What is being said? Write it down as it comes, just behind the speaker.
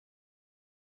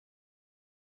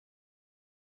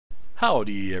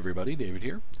Howdy everybody, David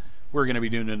here. We're going to be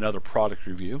doing another product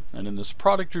review, and in this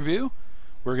product review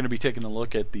we're going to be taking a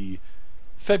look at the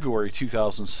February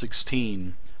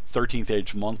 2016 13th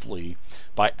Age Monthly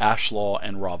by Ashlaw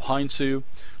and Rob Heinsoo.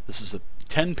 This is a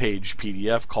 10-page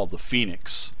PDF called The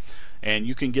Phoenix, and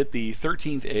you can get the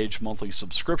 13th Age Monthly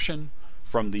subscription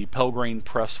from the Pelgrane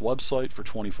Press website for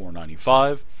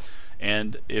 $24.95,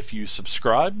 and if you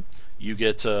subscribe you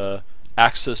get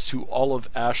access to all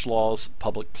of Ashlaw's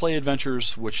public play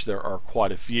adventures, which there are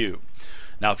quite a few.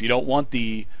 Now, if you don't want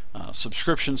the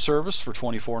subscription service for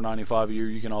 $24.95 a year,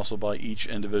 you can also buy each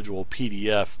individual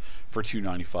PDF for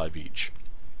 $2.95 each.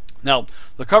 Now,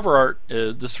 the cover art,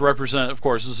 this represents, of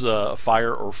course, this is a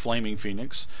fire or flaming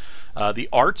phoenix. The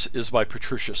art is by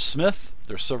Patricia Smith.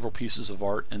 There's several pieces of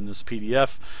art in this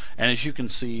PDF, and as you can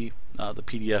see, the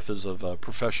PDF is of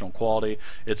professional quality.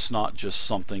 It's not just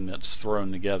something that's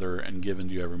thrown together and given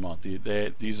to you every month.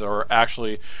 These are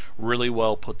actually really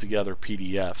well put together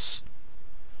PDFs.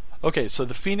 Okay, so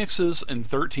the phoenixes in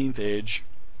 13th Age,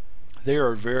 they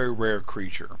are a very rare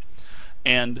creature,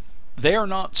 and they are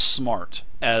not smart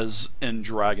as in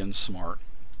Dragon Smart.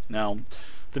 Now,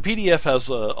 the PDF has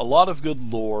a lot of good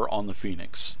lore on the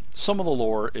phoenix. Some of the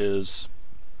lore is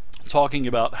talking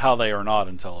about how they are not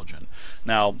intelligent.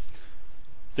 Now,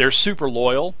 they're super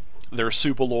loyal. They're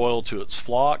super loyal to its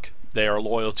flock. They are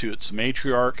loyal to its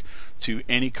matriarch, to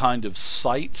any kind of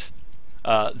site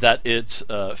that it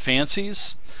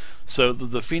fancies. So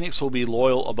the phoenix will be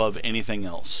loyal above anything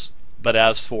else. But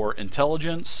as for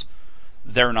intelligence,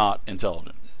 they're not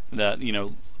intelligent. That, you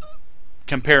know,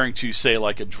 comparing to, say,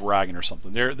 like a dragon or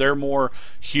something, they're more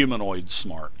humanoid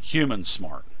smart, human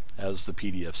smart, as the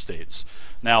PDF states.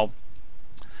 Now,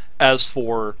 as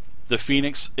for the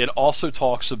phoenix, it also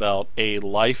talks about a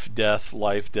life-death,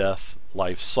 life-death,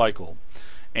 life cycle,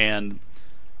 and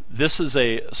this is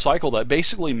a cycle that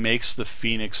basically makes the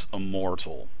phoenix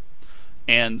immortal.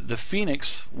 And the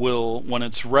phoenix will, when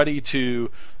it's ready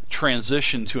to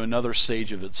transition to another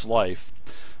stage of its life,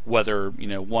 whether, you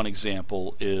know, one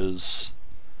example is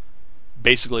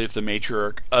basically if the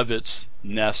matriarch of its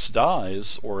nest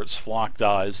dies or its flock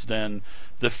dies, then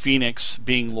the phoenix,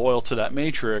 being loyal to that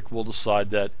matriarch, will decide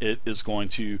that it is going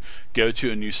to go to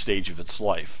a new stage of its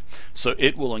life. So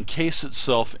it will encase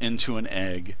itself into an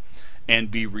egg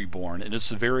and be reborn, and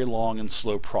it's a very long and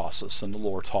slow process, and the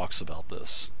lore talks about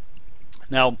this.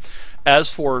 Now,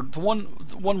 as for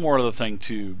one more other thing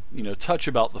to, you know, touch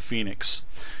about the phoenix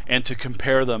and to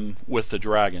compare them with the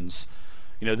dragons,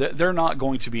 you know, they're not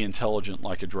going to be intelligent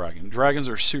like a dragon. Dragons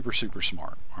are super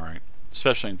smart, all right,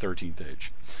 especially in 13th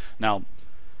Age. Now,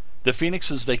 the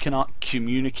phoenixes, they cannot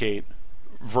communicate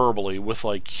verbally with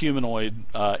like humanoid,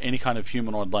 any kind of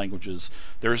humanoid languages.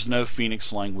 There's no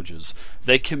phoenix languages.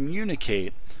 They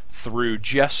communicate through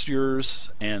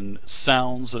gestures and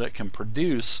sounds that it can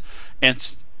produce,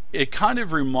 and it kind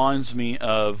of reminds me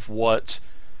of what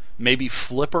maybe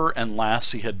Flipper and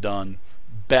Lassie had done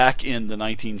back in the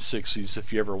 1960s,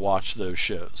 if you ever watched those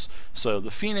shows. So the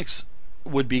phoenix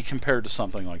would be compared to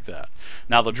something like that.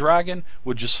 Now, the dragon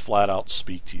would just flat out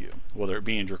speak to you, whether it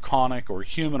be in draconic or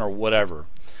human or whatever.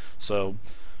 So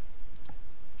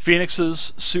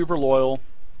phoenixes, super loyal,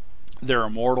 they're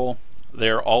immortal,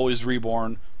 they're always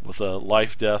reborn with a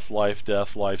life-death,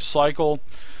 life-death, life cycle.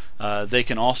 They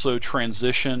can also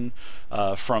transition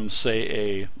from,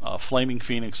 say, a flaming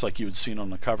phoenix like you had seen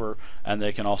on the cover, and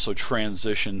they can also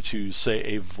transition to, say,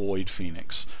 a void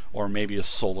phoenix or maybe a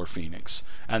solar phoenix,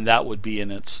 and that would be in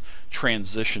its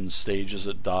transition stage as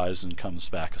it dies and comes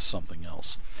back as something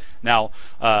else. Now,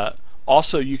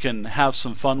 also you can have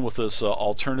some fun with this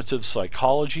alternative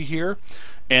psychology here,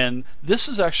 and this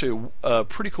is actually a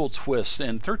pretty cool twist,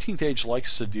 and 13th Age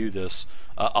likes to do this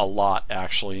a lot,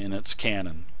 actually, in its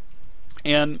canon.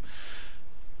 And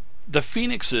the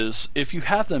phoenixes, if you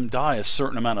have them die a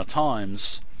certain amount of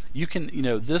times, you can, you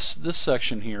know, this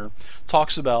section here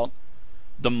talks about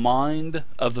the mind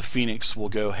of the phoenix will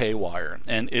go haywire,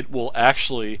 and it will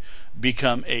actually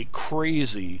become a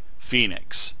crazy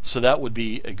phoenix. So that would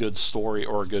be a good story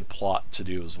or a good plot to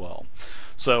do as well.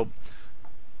 So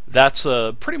that's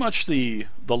pretty much the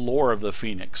lore of the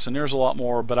phoenix, and there's a lot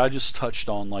more, but I just touched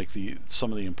on like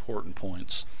some of the important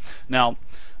points. Now,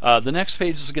 the next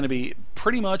page is going to be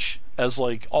pretty much as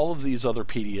like all of these other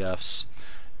PDFs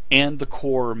and the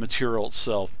core material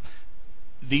itself.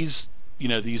 These, you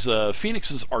know, these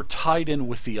phoenixes are tied in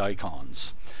with the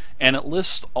icons, and it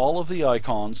lists all of the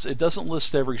icons. It doesn't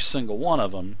list every single one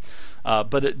of them,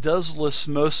 but it does list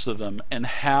most of them and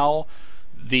how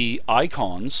the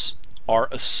icons are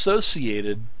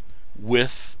associated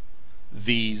with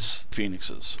these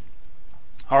phoenixes.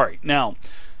 All right, now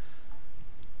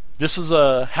This is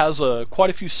has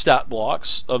quite a few stat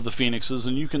blocks of the Phoenixes,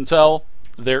 and you can tell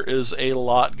there is a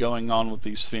lot going on with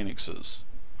these Phoenixes.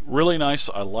 Really nice.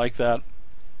 I like that.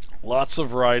 Lots of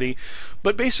variety,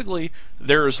 but basically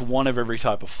there is one of every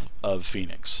type of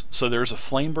Phoenix. So there's a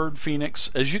Flamebird Phoenix.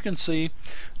 As you can see,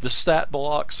 the stat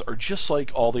blocks are just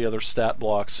like all the other stat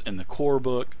blocks in the core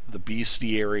book, the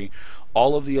bestiary,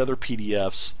 all of the other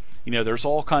PDFs. You know, there's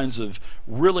all kinds of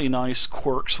really nice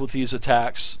quirks with these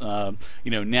attacks.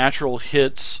 You know, natural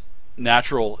hits,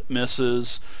 natural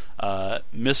misses,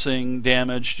 missing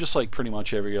damage, just like pretty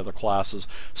much every other classes.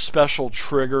 Special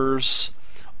triggers,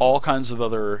 all kinds of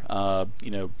other,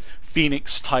 you know,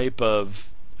 Phoenix type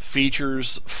of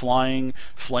features, flying,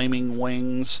 flaming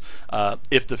wings.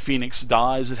 If the Phoenix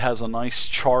dies, it has a nice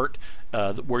chart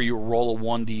where you roll a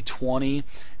 1d20,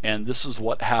 and this is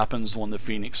what happens when the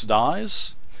Phoenix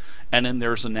dies. And then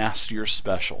there's a nastier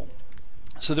special.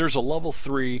 So there's a level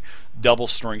 3 double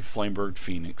strength Flamebird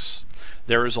Phoenix.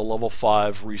 There is a level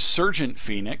 5 Resurgent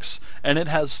Phoenix, and it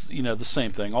has, you know, the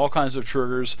same thing. All kinds of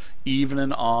triggers, even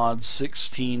and odd,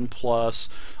 16 plus,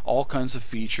 all kinds of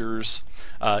features.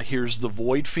 Here's the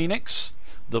Void Phoenix.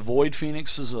 The Void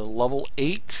Phoenix is a level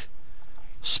 8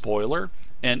 spoiler,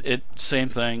 and it same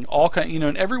thing. All kind, you know,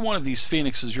 and every one of these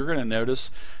Phoenixes you're going to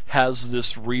notice has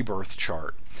this rebirth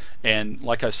chart. And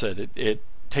like I said, it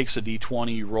takes a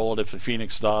d20, you roll it. If the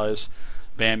Phoenix dies,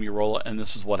 bam, you roll it, and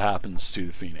this is what happens to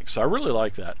the Phoenix. So I really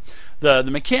like that. The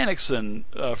mechanics and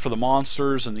for the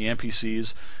monsters and the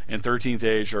NPCs in 13th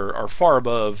Age are far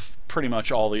above pretty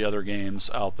much all the other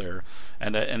games out there,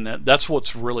 and that's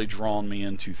what's really drawn me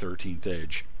into 13th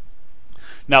Age.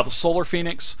 Now the Solar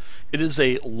Phoenix, it is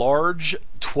a large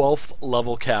 12th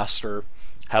level caster,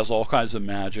 has all kinds of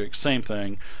magic, same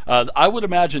thing. I would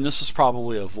imagine this is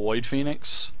probably a Void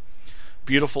Phoenix.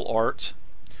 Beautiful art,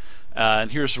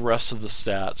 and here's the rest of the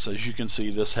stats. As you can see,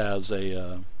 this has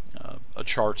a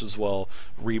chart as well,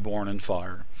 Reborn in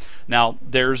Fire. Now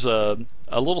there's a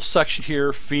little section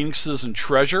here, Phoenixes and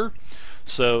Treasure.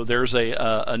 So there's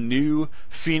a new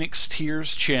Phoenix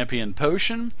Tears Champion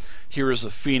Potion. Here is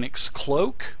a Phoenix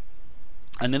Cloak.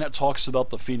 And then it talks about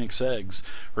the Phoenix eggs.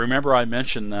 Remember I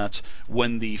mentioned that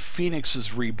when the Phoenix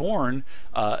is reborn,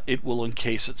 it will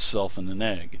encase itself in an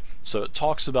egg. So it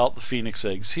talks about the Phoenix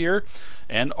eggs here,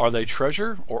 and are they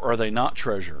treasure or are they not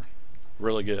treasure?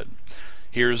 Really good.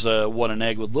 Here's what an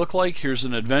egg would look like. Here's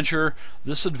an adventurer.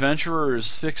 This adventurer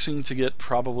is fixing to get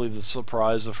probably the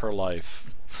surprise of her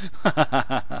life.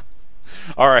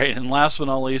 Alright, and last but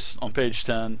not least, on page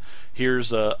 10,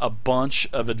 here's a bunch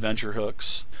of adventure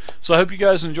hooks. So I hope you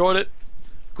guys enjoyed it.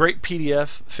 Great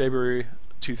PDF, February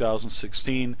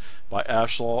 2016, by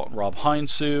Ashlaw and Rob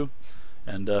Heinsoo.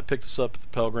 And pick this up at the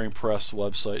Pelgrane Press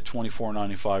website,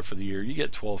 $24.95 for the year. You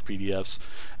get 12 PDFs,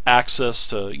 access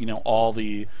to, you know, all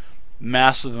the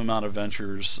massive amount of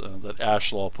adventures that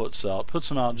Ashlaw puts out. Puts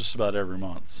them out just about every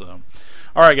month. So,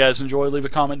 alright guys, enjoy. Leave a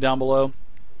comment down below.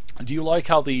 Do you like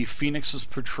how the Phoenix is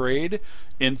portrayed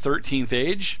in 13th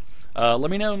Age? Let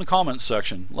me know in the comments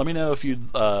section. Let me know if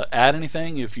you'd add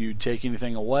anything, if you'd take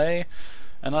anything away,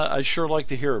 and I'd sure like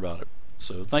to hear about it.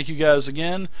 So thank you guys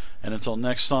again, and until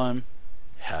next time,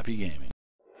 happy gaming.